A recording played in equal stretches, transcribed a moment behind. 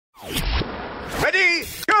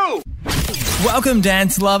Welcome,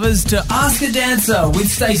 dance lovers, to Ask a Dancer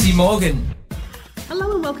with Stacey Morgan.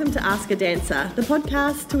 Hello and welcome to Ask a Dancer, the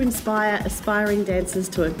podcast to inspire aspiring dancers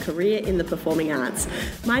to a career in the performing arts.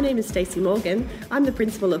 My name is Stacey Morgan. I'm the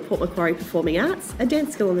principal of Port Macquarie Performing Arts, a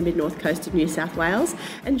dance school on the mid-north coast of New South Wales.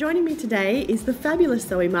 And joining me today is the fabulous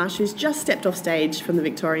Zoe Marsh, who's just stepped off stage from the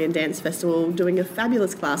Victorian Dance Festival, doing a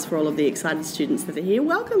fabulous class for all of the excited students that are here.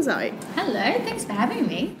 Welcome, Zoe. Hello, thanks for having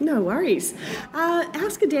me. No worries.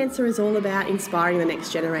 Ask a Dancer is all about inspiring the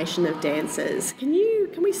next generation of dancers.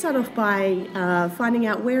 Can we start off by finding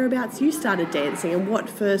out whereabouts you started dancing and what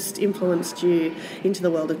first influenced you into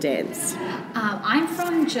the world of dance? I'm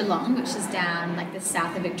from Geelong, which is down like the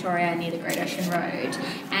south of Victoria near the Great Ocean Road,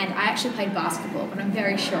 and I actually played basketball, but I'm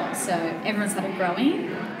very short, so everyone started growing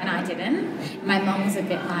and I didn't. My mum was a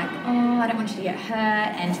bit like, oh, I don't want you to get hurt,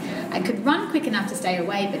 and I could run quick enough to stay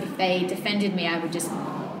away, but if they defended me, I would just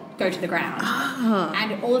go to the ground.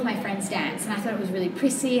 And all of my friends danced, and I thought it was really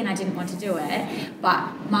prissy and I didn't want to do it,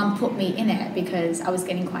 but Mum put me in it because I was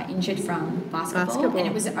getting quite injured from basketball. And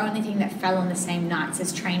it was the only thing that fell on the same nights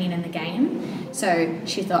as training in the game, so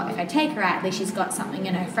she thought if I take her out, at least she's got something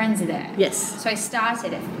and her friends are there. Yes. So I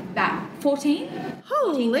started at about 14.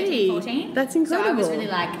 Holy, 14. That's incredible. So I was really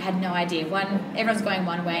like, I had no idea. Everyone's going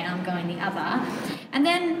one way and I'm going the other. And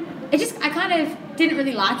then I kind of didn't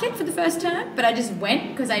really like it for the first term, but I just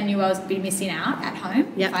went because I knew I was be missing out at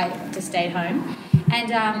home if I just stayed home. And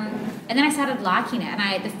then I started liking it,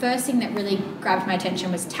 and the first thing that really grabbed my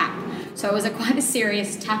attention was tap. So I was quite a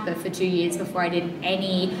serious tapper for 2 years before I did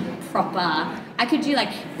any proper. I could do like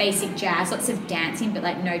basic jazz, lots of dancing, but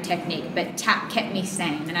like no technique. But tap kept me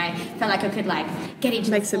sane, and I felt like I could like get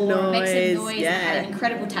into make the floor, some noise. make some noise. Yeah. I had an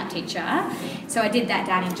incredible tap teacher, so I did that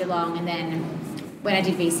down in Geelong, and then when I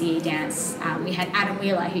did VCE dance, we had Adam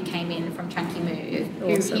Wheeler, who came in from Chunky Move.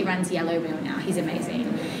 Awesome. He runs Yellow Wheel now. He's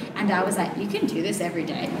amazing. And I was like, you can do this every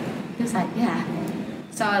day. He was like, yeah.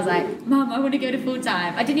 So I was like, Mum, I want to go to full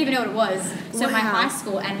time. I didn't even know what it was. So my high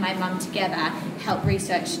school and my mum together helped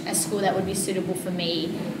research a school that would be suitable for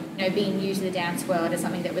me, being new to the dance world as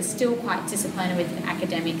something that was still quite disciplined with the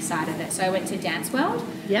academic side of it. So I went to Dance World.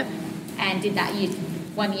 Yep. And did that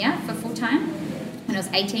 1 year for full time when I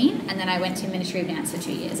was 18, and then I went to Ministry of Dance for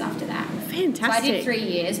 2 years after that. Fantastic. So I did 3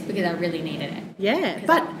 years because I really needed it. Yeah,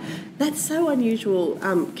 but that's so unusual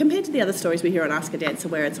compared to the other stories we hear on Ask a Dancer,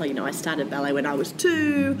 where it's like, I started ballet when I was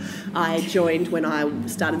 2, I joined when I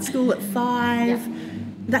started school at 5. Yeah.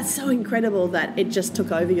 That's so incredible that it just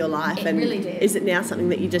took over your life. It really did. Is it now something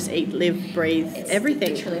that you just eat, live, breathe,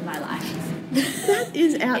 everything? It's literally my life. That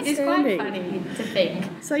is outstanding. It is quite funny to think.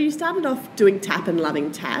 So you started off doing tap and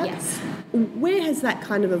loving tap. Yes. Where has that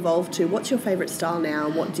kind of evolved to? What's your favourite style now,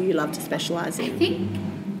 and what do you love to specialise in? I think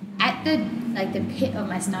at the pit of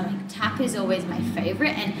my stomach, tap is always my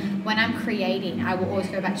favourite, and when I'm creating, I will always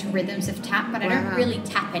go back to rhythms of tap, but I don't really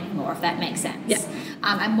tap anymore, if that makes sense. Yeah.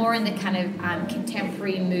 I'm more in the kind of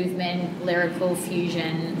contemporary movement, lyrical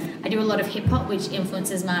fusion. I do a lot of hip-hop, which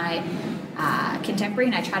influences my contemporary,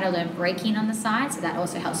 and I try to learn breaking on the side, so that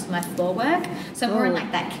also helps with my floor work. So I'm more in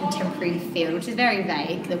like that contemporary field, which is very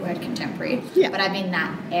vague, the word contemporary, but I'm in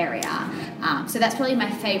that area. So that's probably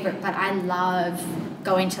my favourite, but I love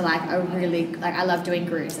going to I love doing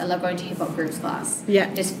grooves. I love going to hip-hop grooves class.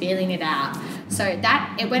 Yeah. Just feeling it out. So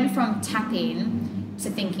it went from tapping to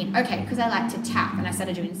thinking, okay, because I like to tap, and I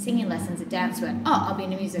started doing singing lessons at Dance World. Oh, I'll be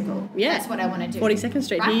in a musical. Yeah. That's what I want to do. 42nd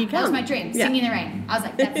Street, right? Here you come. That was my dream, Singing in the Rain. I was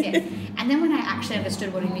like, that's it. And then when I actually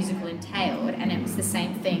understood what a musical entailed, and it was the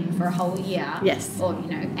same thing for a whole year, or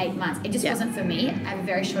 8 months, it just wasn't for me. I have a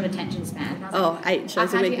very short attention span. And I was 8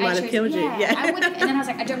 shows a week might have killed you. Yeah, I would have, and then I was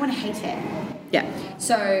like, I don't want to hate it. Yeah.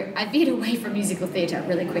 So I veered away from musical theatre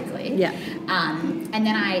really quickly. Yeah. And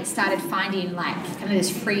then I started finding kind of this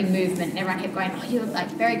free movement, and everyone kept going, oh, you're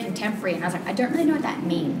very contemporary. And I was like, I don't really know what that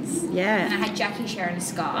means. Yeah. And I had Jackie Sharon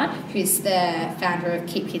Scott, who's the founder of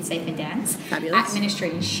Keep Kids Safe in Dance. Fabulous. At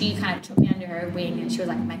Ministry, and she kind of took me under her wing, and she was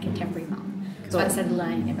like my contemporary mum. Cool. So I started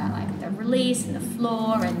learning about the release and the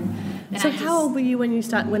floor. And so how old were you when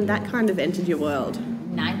that kind of entered your world?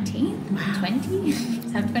 19, 20.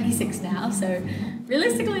 So I'm 26 now, so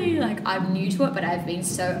realistically, I'm new to it, but I've been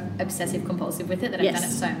so obsessive compulsive with it that I've done it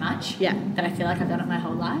so much that I feel like I've done it my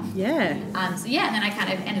whole life. Yeah. And then I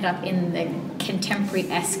kind of ended up in the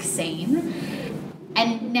contemporary-esque scene,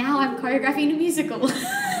 and now I'm choreographing a musical.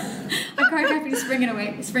 I'm choreographing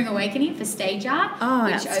Spring Awakening for Stage Art,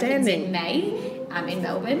 which opens in May. In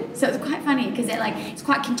Melbourne, so it's quite funny because it's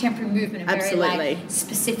quite contemporary movement and very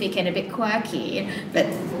specific and a bit quirky, but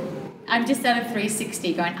I've just done a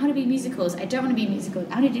 360 going, I want to be musicals. I don't want to be musicals.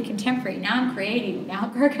 I want to do contemporary. Now I'm creating. Now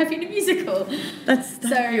I'm choreographing a musical.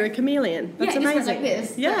 So you're a chameleon. That's amazing. Just like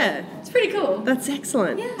this. Yeah. It's pretty cool. That's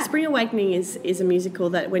excellent. Yeah. Spring Awakening is a musical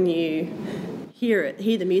that when you hear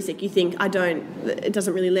the music, you think, it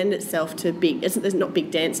doesn't really lend itself to there's not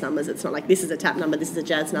big dance numbers. It's not like this is a tap number, this is a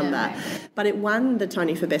jazz number. No. But it won the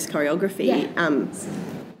Tony for Best Choreography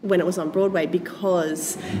when it was on Broadway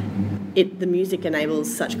because the music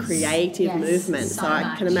enables such creative movement. So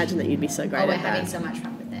I can imagine that you'd be so great at that. We're having so much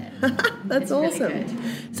fun with it. That's it's awesome. Really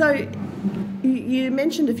good. So you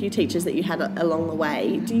mentioned a few teachers that you had along the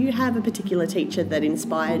way. Do you have a particular teacher that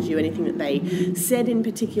inspired you, anything that they said in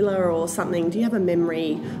particular or something? Do you have a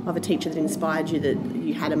memory of a teacher that inspired you, that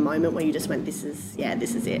you had a moment where you just went, this is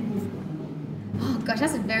it? Oh gosh,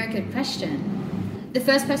 that's a very good question. The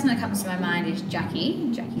first person that comes to my mind is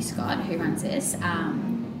Jackie Scott, who runs this.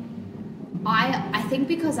 I think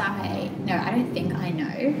because I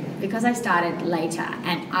started later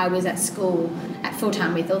and I was at school at full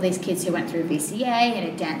time with all these kids who went through VCA and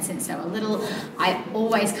had danced since they were little. I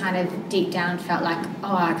always kind of deep down felt like,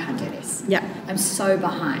 oh, I can't do this. Yeah. I'm so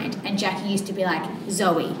behind. And Jackie used to be like,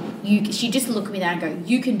 Zoe, she just look at me there and go,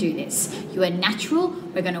 you can do this. You are natural.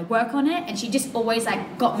 We're going to work on it. And she just always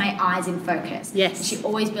like got my eyes in focus. Yes. She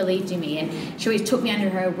always believed in me and she always took me under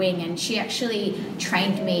her wing, and she actually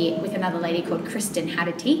trained me with another lady called Kristen how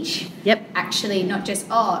to teach. Yep. Actually, not just,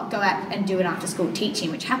 go out and do an after school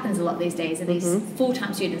teaching, which happens a lot these days, and these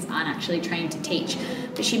full-time students aren't actually trained to teach.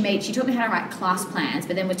 But she taught me how to write class plans,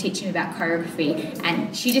 but then was teaching me about choreography,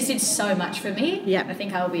 and she just did so much for me. Yep. I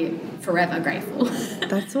think I will be forever grateful.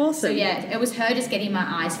 That's awesome. So yeah, it was her just getting my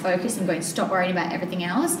eyes focused and going, stop worrying about everything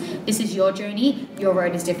else. This is your journey. Your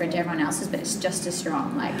road is different to everyone else's, but it's just as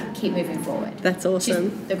strong. Like, keep moving forward. That's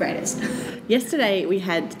awesome. She's the greatest. Yesterday we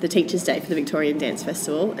had the Teachers' Day for the Victorian Dance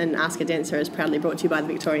Festival, and Ask a Dancer is proudly brought to you by the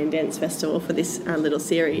Victorian Dance Festival for this little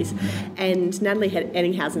series. And Natalie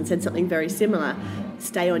Eddinghausen said something very similar: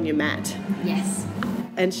 stay on your mat. Yes.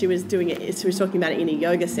 And she was doing it. She was talking about it in a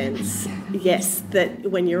yoga sense. Yes,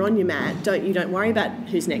 that when you're on your mat, you don't worry about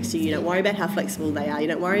who's next to you. You don't worry about how flexible they are. You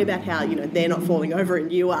don't worry about how they're not falling over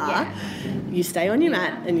and you are. Yeah. You stay on your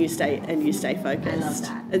mat and you stay focused. I love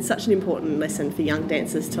that. It's such an important lesson for young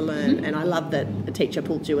dancers to learn. And I love that a teacher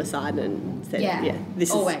pulled you aside and said,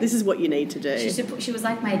 this is what you need to do. She was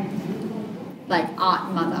like my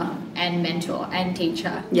art mother and mentor and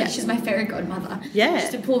teacher. Yeah. She's my fairy godmother. Yeah.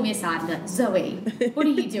 Just to pull me aside and be like, Zoe, what are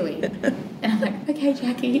you doing? And I'm like, okay,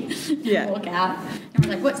 Jackie. Yeah. And walk out. And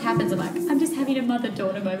we're like, what's happened? I'm like, I'm just having a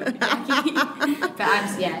mother-daughter moment with Jackie.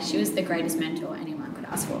 But she was the greatest mentor anyone could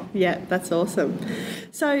ask for. Yeah, that's awesome.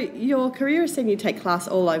 So your career has seen you take class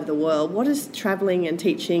all over the world. What has travelling and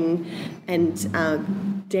teaching and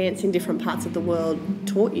dance in different parts of the world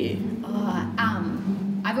taught you?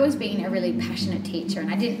 I've always been a really passionate teacher,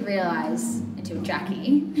 and I didn't realise until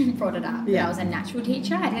Jackie brought it up that I was a natural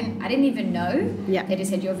teacher. I didn't even know. Yeah. They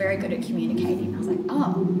just said, you're very good at communicating. I was like,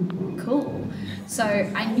 oh, cool. So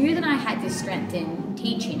I knew that I had this strength in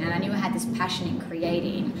teaching, and I knew I had this passion in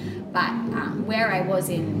creating, but where I was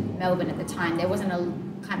in Melbourne at the time, there wasn't a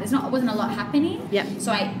lot happening. Yeah.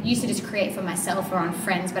 So I used to just create for myself or on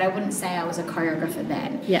friends, but I wouldn't say I was a choreographer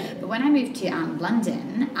then. Yeah. But when I moved to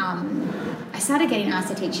London, I started getting asked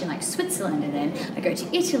to teach in Switzerland, and then I go to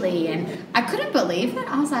Italy, and I couldn't believe it.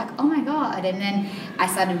 I was like, oh my God. And then I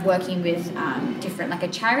started working with different, a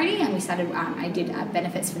charity, and we started, I did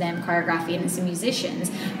benefits for them, choreography, and some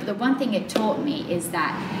musicians. But the one thing it taught me is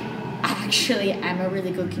that I actually am a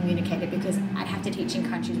really good communicator, because I'd have to teach in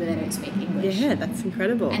countries where they don't speak English. Yeah, that's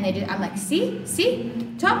incredible. And I'm like, see,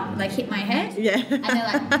 top, hit my head. Yeah. And they're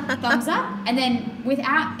like, thumbs up. And then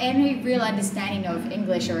without any real understanding of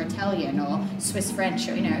English or Italian or Swiss French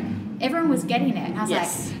or, everyone was getting it. And I was like,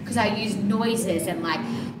 because I used noises and I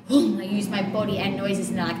used my body and noises,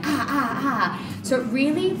 and they're like, So it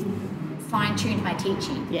really fine-tuned my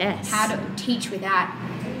teaching. Yes. How to teach without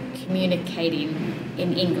communicating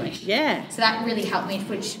in English. Yeah. So that really helped me,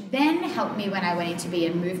 which then helped me when I went in to be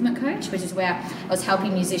a movement coach, which is where I was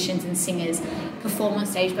helping musicians and singers perform on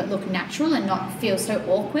stage but look natural and not feel so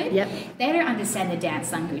awkward. Yep. They don't understand the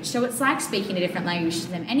dance language, so it's like speaking a different language to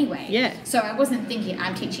them anyway. Yeah. So I wasn't thinking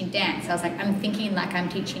I'm teaching dance. I was like, I'm thinking like I'm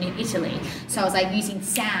teaching in Italy. So I was using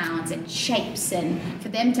sounds and shapes and for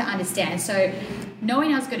them to understand. So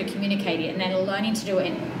knowing I was good at communicating and then learning to do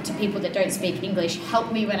it to people that don't speak English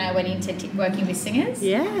helped me when I went into working with singers.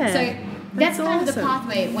 Yeah. So that's kind of the awesome.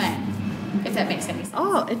 pathway it went, if that makes any sense.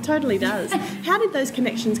 Oh, it totally does. How did those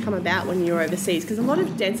connections come about when you were overseas? Because a lot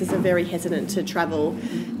of dancers are very hesitant to travel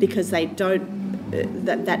because they don't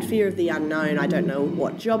that fear of the unknown. I don't know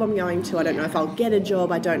what job I'm going to. I don't know if I'll get a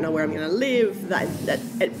job. I don't know where I'm going to live.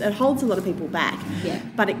 It holds a lot of people back. Yeah.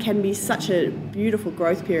 But it can be such a beautiful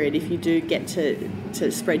growth period if you do get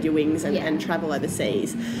to spread your wings and travel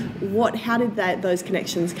overseas. How did those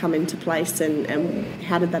connections come into place, and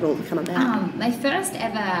how did that all come about? My first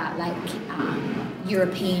ever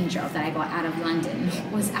European job that I got out of London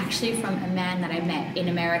was actually from a man that I met in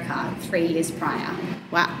America 3 years prior.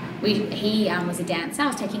 Wow. He was a dancer. I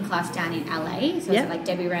was taking class down in LA, so it was like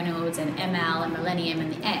Debbie Reynolds and ML and Millennium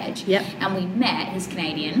and The Edge. Yep. And we met. He's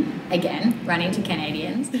Canadian, again, running to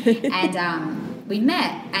Canadians. And we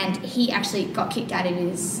met, and he actually got kicked out of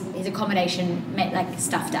his accommodation,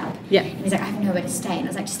 stuffed up. Yeah. And he's like, I have nowhere to stay. And I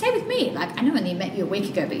was like, just stay with me. Like, I know I only met you a week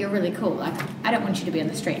ago, but you're really cool. Like, I don't want you to be on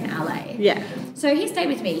the street in LA. Yeah. So he stayed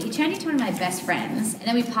with me. He turned into one of my best friends, and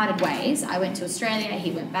then we parted ways. I went to Australia,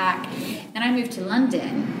 he went back. Then I moved to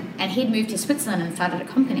London, and he'd moved to Switzerland and started a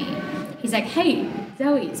company. He's like, hey,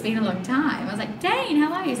 Zoe, it's been a long time. I was like, Dane,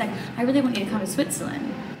 how are you? He's like, I really want you to come to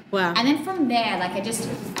Switzerland. Wow. And then from there,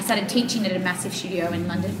 I started teaching at a massive studio in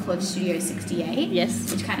London called Studio 68.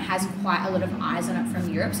 Yes. Which kind of has quite a lot of eyes on it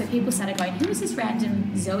from Europe. So people started going, who is this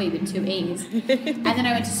random Zoe with 2 E's? And then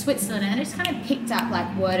I went to Switzerland, and it just kind of picked up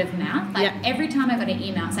word of mouth. Every time I got an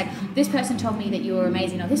email, it's like, this person told me that you were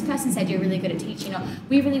amazing, or this person said you're really good at teaching, or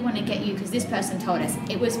we really want to get you because this person told us.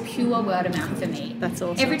 It was pure word of mouth for me. That's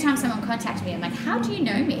awesome. Every time someone contacted me, I'm like, how do you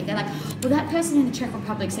know me? They're like, well, that person in the Czech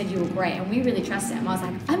Republic said you were great, and we really trust them. I was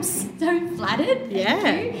like, I'm so flattered. Thank you.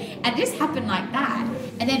 And it just happened like that.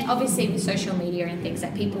 And then obviously with social media and things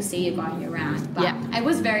that people see you going around. But I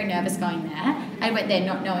was very nervous going there. I went there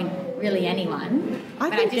not knowing really anyone. I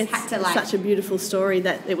think it's such a beautiful story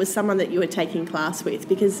that it was someone that you were taking class with,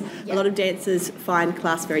 because a lot of dancers find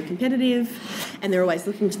class very competitive, and they're always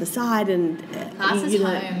looking to the side, and class is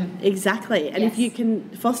home. Exactly. And if you can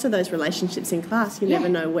foster those relationships in class, you never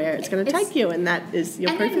know where it's going to take you, and that is your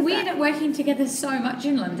proof of that. And then we ended up working together so much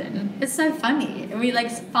in London. It's so funny. And we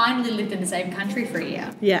finally lived in the same country for a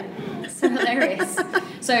year. Yeah. So hilarious.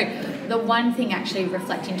 So the one thing actually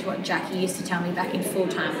reflecting to what Jackie used to tell me back in full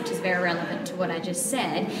time, which is very relevant to what I just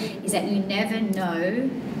said, is that you never know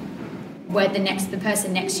where the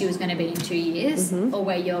person next to you is going to be in 2 years, or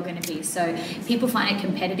where you're going to be. So people find it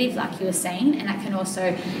competitive, like you were saying, and that can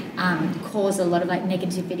also cause a lot of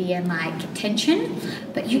negativity and tension.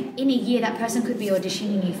 But in a year, that person could be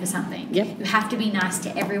auditioning you for something. Yep. You have to be nice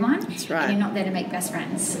to everyone. That's right. And you're not there to make best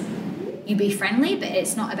friends. You be friendly, but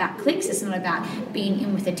it's not about cliques. It's not about being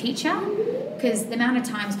in with a teacher. Because the amount of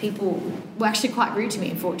times people were actually quite rude to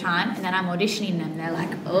me in full time, and then I'm auditioning them, and they're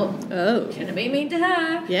like, oh, shouldn't be mean to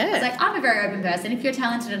her. Yeah. It's I'm a very open person. If you're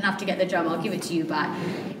talented enough to get the job, I'll give it to you. But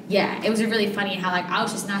yeah, it was really funny how I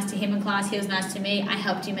was just nice to him in class. He was nice to me. I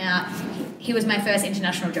helped him out. He was my first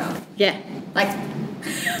international job. Yeah.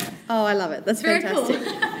 Oh, I love it. That's very fantastic.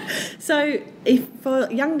 Cool. So,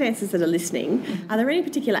 for young dancers that are listening, are there any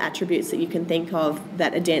particular attributes that you can think of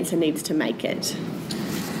that a dancer needs to make it?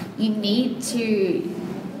 You need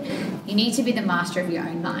to be the master of your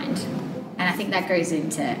own mind, and I think that goes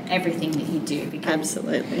into everything that you do. Because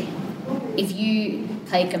absolutely, if you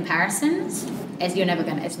play comparisons, it's never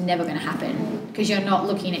going to happen, because you're not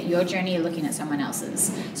looking at your journey, you're looking at someone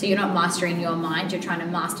else's. So you're not mastering your mind, you're trying to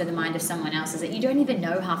master the mind of someone else's that you don't even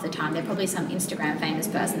know half the time. They're probably some Instagram famous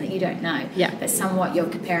person that you don't know, but somewhat you're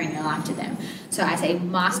comparing your life to them. So I say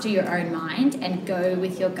master your own mind and go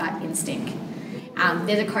with your gut instinct.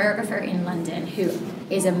 There's a choreographer in London who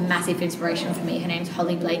is a massive inspiration for me. Her name's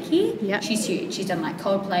Holly Blakey. Yep. She's huge. She's done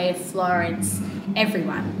Coldplay, Florence,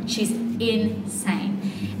 everyone. She's insane.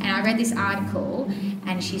 And I read this article,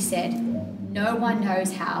 and she said, no one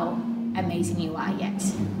knows how amazing you are yet.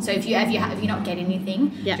 So if you not get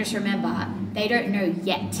anything, just remember, they don't know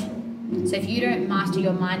yet. So if you don't master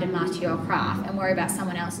your mind and master your craft and worry about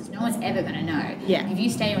someone else's, no one's ever going to know. Yeah. If you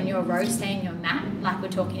stay on your road, stay on your mat, like we're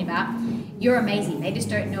talking about, you're amazing. They just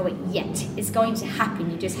don't know it yet. It's going to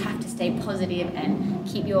happen. You just have to stay positive and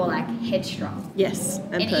keep your head strong. Yes,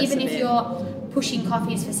 and even if you're pushing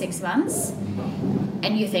coffees for 6 months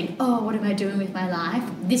and you think, oh, what am I doing with my life?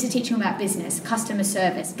 This is teaching about business, customer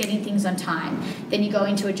service, getting things on time. Then you go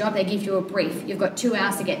into a job, they give you a brief. You've got 2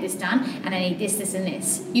 hours to get this done, and I need this, this, and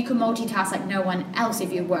this. You can multitask like no one else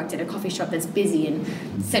if you've worked at a coffee shop that's busy in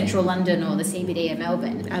central London or the CBD of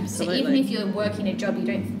Melbourne. Absolutely. So even if you're working a job you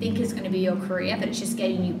don't think is going to be your career, but it's just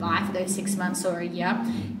getting you by for those 6 months or a year,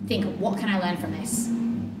 think, what can I learn from this?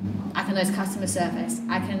 I can learn customer service,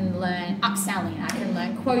 I can learn upselling, I can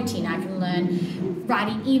learn quoting, I can learn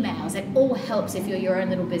writing emails. It all helps if you're your own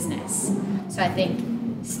little business. So I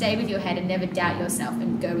think stay with your head and never doubt yourself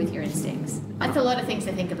and go with your instincts. That's a lot of things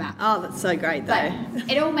to think about. Oh, that's so great, though.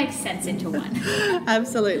 But it all makes sense into one.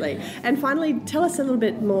 Absolutely. And finally, tell us a little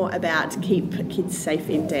bit more about Keep Kids Safe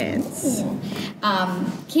in Dance.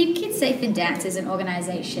 Keep Kids Safe in Dance is an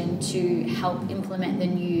organisation to help implement the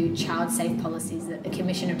new child safe policies that the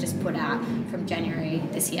Commission have just put out from January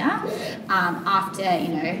this year. After,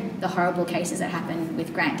 the horrible cases that happened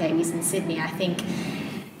with Grant Davies in Sydney, I think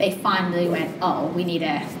they finally went, we need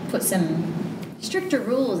to put some stricter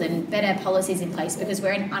rules and better policies in place because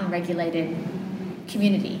we're an unregulated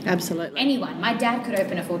community. Absolutely. Anyone. My dad could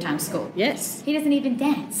open a full-time school. Yes. He doesn't even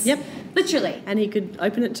dance. Yep. Literally. And he could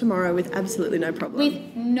open it tomorrow with absolutely no problem.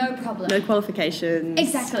 With no problem. No qualifications.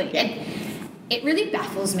 Exactly. Yeah. It really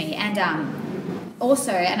baffles me. And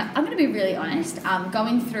also, and I'm going to be really honest,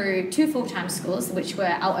 going through 2 full-time schools, which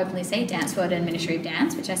were, I'll openly say, Dance World and Ministry of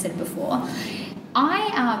Dance, which I said before,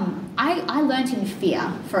 I learnt in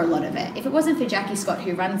fear for a lot of it. If it wasn't for Jackie Scott,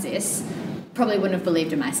 who runs this, probably wouldn't have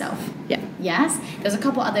believed in myself. Yeah. Yes? There's a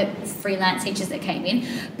couple other freelance teachers that came in,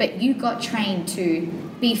 but you got trained to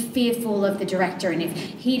be fearful of the director, and if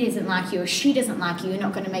he doesn't like you or she doesn't like you, you're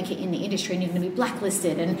not going to make it in the industry and you're going to be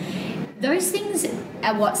blacklisted. And those things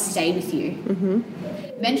are what stay with you.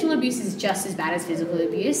 Mm-hmm. Mental abuse is just as bad as physical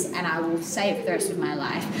abuse, and I will say it for the rest of my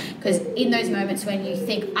life, because in those moments when you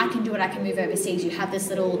think, I can do it, I can move overseas, you have this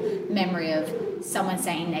little memory of someone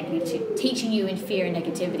saying negative, teaching you in fear and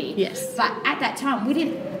negativity. Yes. But at that time,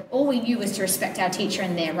 all we knew was to respect our teacher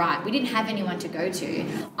and their right. We didn't have anyone to go to.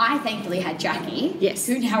 I thankfully had Jackie, yes,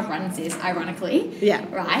 who now runs this, ironically. Yeah.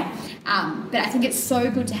 Right? But I think it's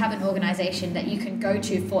so good to have an organisation that you can go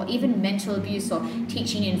to for even mental abuse or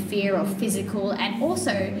teaching in fear or physical, and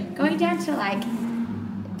also going down to like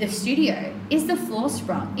the studio. Is the floor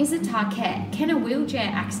sprung? Is it tarquette? Can a wheelchair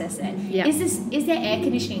access it? Yeah. Is there air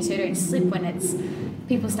conditioning so you don't slip when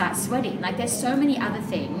people start sweating? Like, there's so many other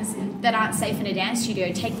things that aren't safe in a dance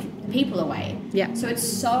studio, take people away. Yeah. So it's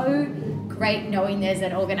so great knowing there's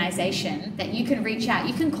an organisation that you can reach out.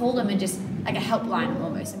 You can call them and just, like a helpline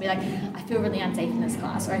almost, and be like, I feel really unsafe in this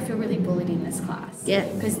class, or I feel really bullied in this class. Yeah.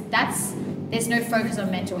 Because there's no focus on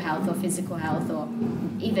mental health or physical health or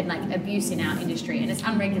even like abuse in our industry, and it's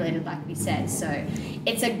unregulated, like we said. So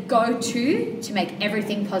it's a go-to to make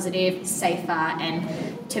everything positive, safer, and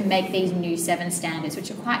to make these new 7 standards, which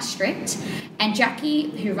are quite strict. And Jackie,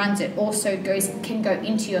 who runs it, also can go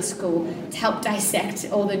into your school to help dissect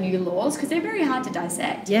all the new laws, because they're very hard to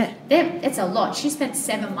dissect. Yeah. It's a lot. She spent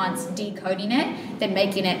 7 months decoding it, then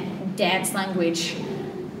making it dance language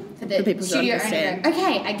for the studio owner.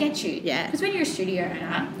 Okay, I get you. Yeah. Because when you're a studio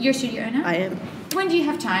owner, I am. when do you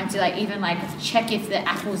have time to even check if the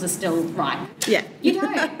apples are still ripe? Yeah. You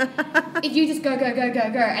don't. If you just go,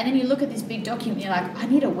 and then you look at this big document, you're like, I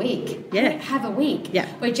need a week. Yeah. I don't have a week. Yeah.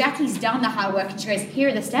 Where Jackie's done the hard work and she goes, here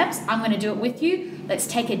are the steps, I'm going to do it with you. Let's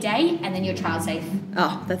take a day, and then you're child safe.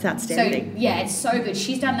 Oh, that's outstanding. So, yeah, it's so good.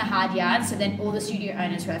 She's done the hard yards, so then all the studio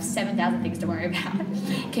owners who have 7,000 things to worry about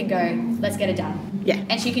can go, let's get it done. Yeah.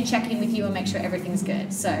 And she can check in with you and make sure everything's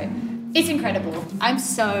good. So it's incredible. I'm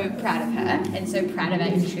so proud of her and so proud of our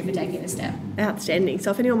industry for taking this step. Outstanding.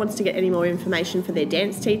 So if anyone wants to get any more information for their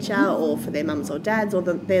dance teacher or for their mums or dads or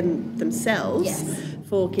them themselves, yes,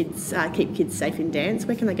 for kids, Keep Kids Safe in Dance,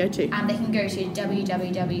 where can they go to? They can go to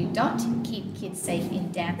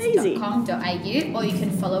www.keepkidssafeindance.com.au, or you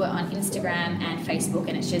can follow it on Instagram and Facebook,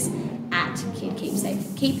 and it's just at Keep Kids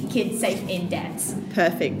Safe in Dance.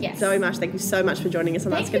 Perfect. Yes. Zoe Marsh, thank you so much for joining us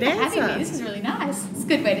on Ask a Dancer. Thank you for having me. This is really nice. It's a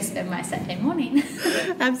good way to spend my Saturday morning.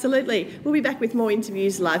 Absolutely. We'll be back with more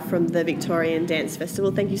interviews live from the Victorian Dance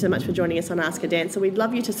Festival. Thank you so much for joining us on Ask a Dancer. We'd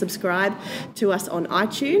love you to subscribe to us on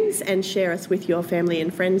iTunes and share us with your family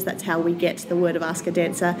and friends. That's how we get the word of Ask a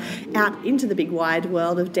Dancer out into the big wide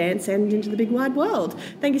world of dance and into the big wide world.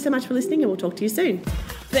 Thank you so much for listening, and we'll talk to you soon.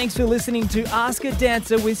 Thanks for listening to Ask a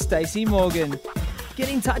Dancer with Stacey Morgan. Get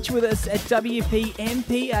in touch with us at wpmpa.co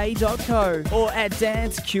or at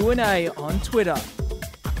Dance Q&A on Twitter.